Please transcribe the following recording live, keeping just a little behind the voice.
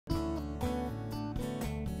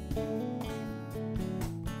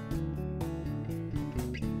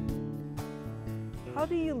How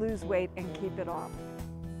do you lose weight and keep it off?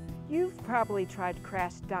 You've probably tried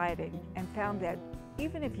crash dieting and found that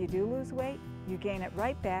even if you do lose weight, you gain it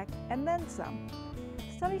right back and then some.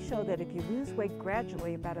 Studies show that if you lose weight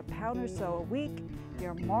gradually, about a pound or so a week,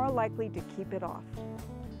 you're more likely to keep it off.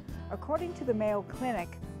 According to the Mayo Clinic,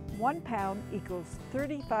 1 pound equals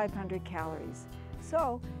 3,500 calories.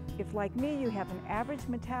 So, if like me you have an average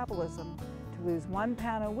metabolism, to lose 1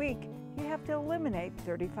 pound a week, you have to eliminate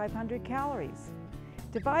 3,500 calories.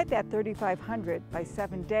 Divide that 3,500 by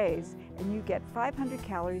 7 days and you get 500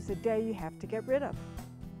 calories a day you have to get rid of.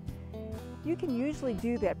 You can usually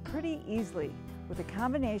do that pretty easily with a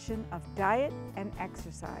combination of diet and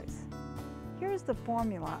exercise. Here's the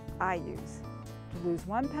formula I use. To lose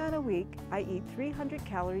 1 pound a week, I eat 300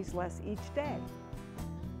 calories less each day.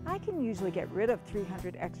 I can usually get rid of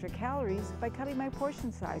 300 extra calories by cutting my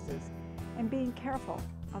portion sizes and being careful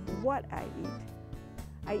of what I eat.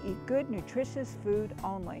 I eat good, nutritious food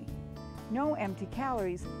only. No empty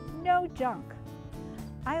calories, no junk.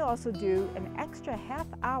 I also do an extra half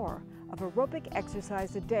hour of aerobic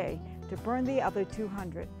exercise a day to burn the other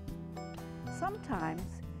 200. Sometimes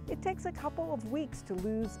it takes a couple of weeks to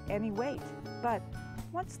lose any weight, but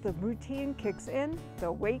once the routine kicks in,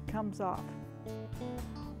 the weight comes off.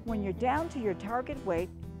 When you're down to your target weight,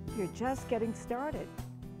 you're just getting started.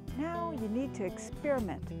 Now you need to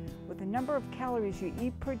experiment with the number of calories you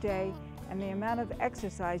eat per day and the amount of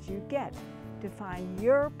exercise you get to find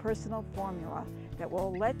your personal formula that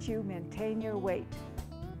will let you maintain your weight.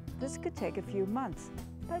 This could take a few months,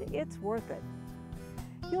 but it's worth it.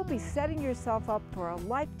 You'll be setting yourself up for a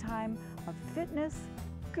lifetime of fitness,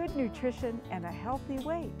 good nutrition, and a healthy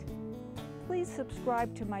weight. Please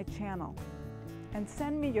subscribe to my channel and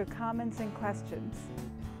send me your comments and questions.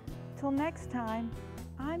 Till next time,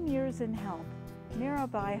 I'm yours in health,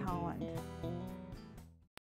 Mirabai Holland.